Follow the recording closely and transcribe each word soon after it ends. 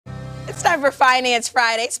It's time for Finance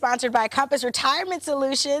Friday, sponsored by Compass Retirement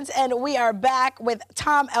Solutions, and we are back with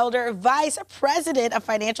Tom Elder, Vice President of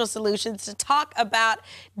Financial Solutions, to talk about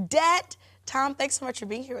debt. Tom, thanks so much for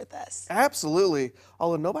being here with us. Absolutely.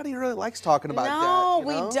 Although nobody really likes talking about debt. No,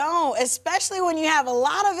 we don't, especially when you have a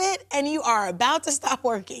lot of it and you are about to stop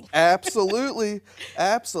working. Absolutely.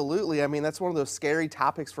 Absolutely. I mean, that's one of those scary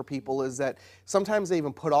topics for people, is that sometimes they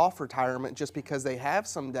even put off retirement just because they have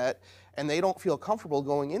some debt and they don't feel comfortable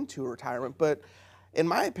going into retirement. But in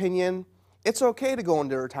my opinion, it's okay to go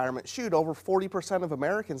into retirement. Shoot, over 40% of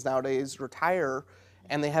Americans nowadays retire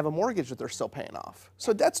and they have a mortgage that they're still paying off.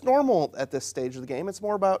 So debt's normal at this stage of the game. It's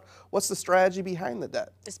more about what's the strategy behind the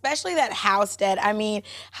debt. Especially that house debt. I mean,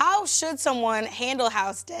 how should someone handle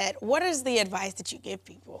house debt? What is the advice that you give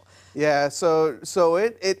people? Yeah, so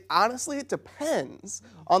it honestly, it depends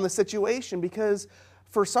on the situation, because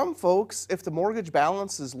for some folks, if the mortgage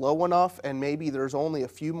balance is low enough and maybe there's only a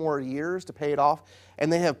few more years to pay it off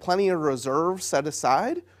and they have plenty of reserves set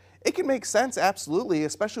aside, it can make sense, absolutely,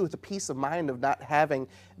 especially with the peace of mind of not having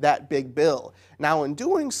that big bill. Now, in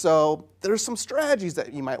doing so, there's some strategies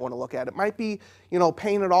that you might want to look at. It might be,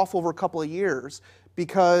 paying it off over a couple of years,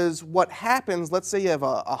 because what happens, let's say you have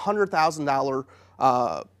a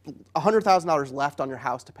 $100,000 left on your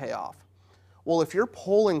house to pay off. Well, if you're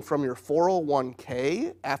pulling from your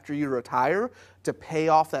 401k after you retire to pay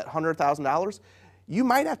off that $100,000, you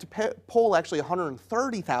might have to pull actually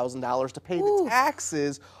 $130,000 to pay the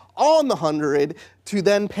taxes on the 100 to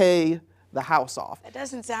then pay the house off. That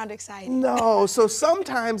doesn't sound exciting. No, so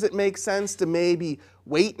sometimes it makes sense to maybe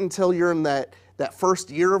wait until you're in that first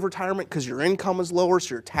year of retirement, because your income is lower,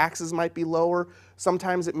 so your taxes might be lower.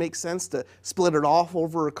 Sometimes it makes sense to split it off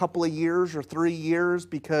over a couple of years or 3 years,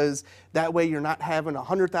 because that way you're not having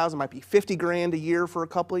 $100,000, might be 50 grand a year for a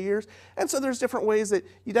couple of years. And so there's different ways that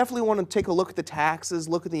you definitely want to take a look at the taxes,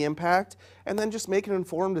 look at the impact, and then just make an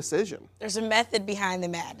informed decision. There's a method behind the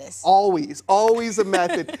madness. Always a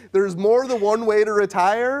method. There's more than one way to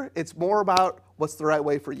retire. It's more about what's the right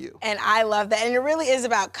way for you. And I love that. And it really is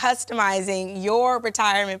about customizing your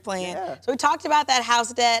retirement plan. Yeah. So we talked about that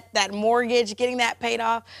house debt, that mortgage, getting that paid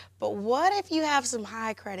off. But what if you have some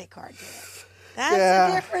high credit card debt?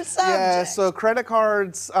 That's a different subject. Yeah, so credit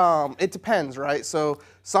cards, it depends, right? So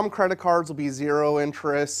some credit cards will be 0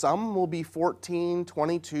 interest, some will be 14,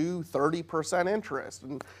 22, 30% interest.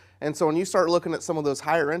 And so when you start looking at some of those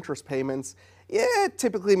higher interest payments, it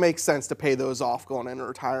typically makes sense to pay those off going into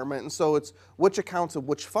retirement. And so it's which accounts of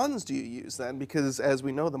which funds do you use then? Because as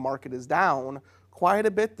we know, the market is down quite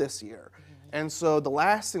a bit this year. And so the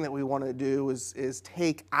last thing that we want to do is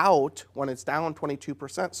take out when it's down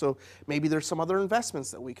 22%. So maybe there's some other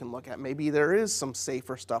investments that we can look at. Maybe there is some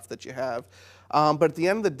safer stuff that you have. But at the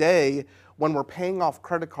end of the day, when we're paying off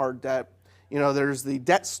credit card debt, there's the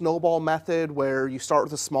debt snowball method, where you start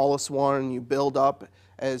with the smallest one and you build up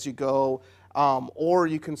as you go. Or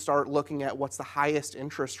you can start looking at what's the highest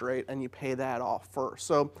interest rate and you pay that off first.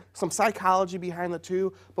 So some psychology behind the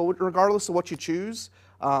two, but regardless of what you choose,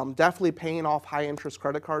 definitely paying off high interest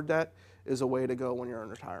credit card debt is a way to go when you're in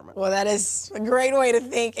retirement. Well, that is a great way to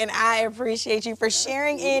think, and I appreciate you for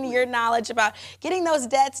sharing in your knowledge about getting those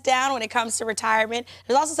debts down when it comes to retirement.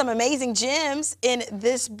 There's also some amazing gems in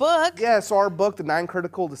this book. Yeah, so our book, The 9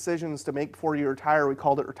 Critical Decisions to Make Before You Retire, we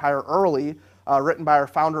called it Retire Early, written by our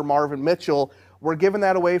founder, Marvin Mitchell. We're giving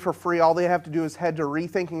that away for free. All they have to do is head to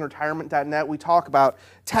rethinkingretirement.net. We talk about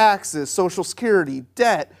taxes, Social Security,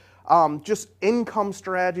 debt, just income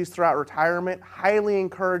strategies throughout retirement. Highly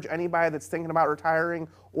encourage anybody that's thinking about retiring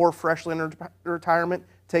or freshly in retirement,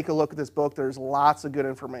 take a look at this book. There's lots of good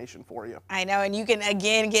information for you. I know, and you can,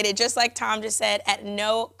 again, get it, just like Tom just said, at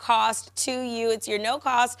no cost to you. It's your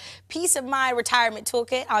no-cost peace of mind retirement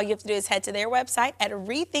toolkit. All you have to do is head to their website at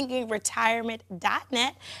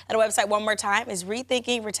rethinkingretirement.net. That website, one more time, is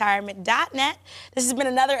rethinkingretirement.net. This has been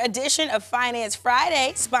another edition of Finance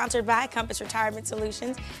Friday, sponsored by Compass Retirement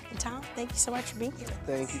Solutions. And Tom, thank you so much for being here with us.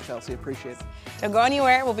 Thank you, Chelsea. Appreciate it. Don't go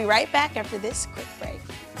anywhere. We'll be right back after this quick break.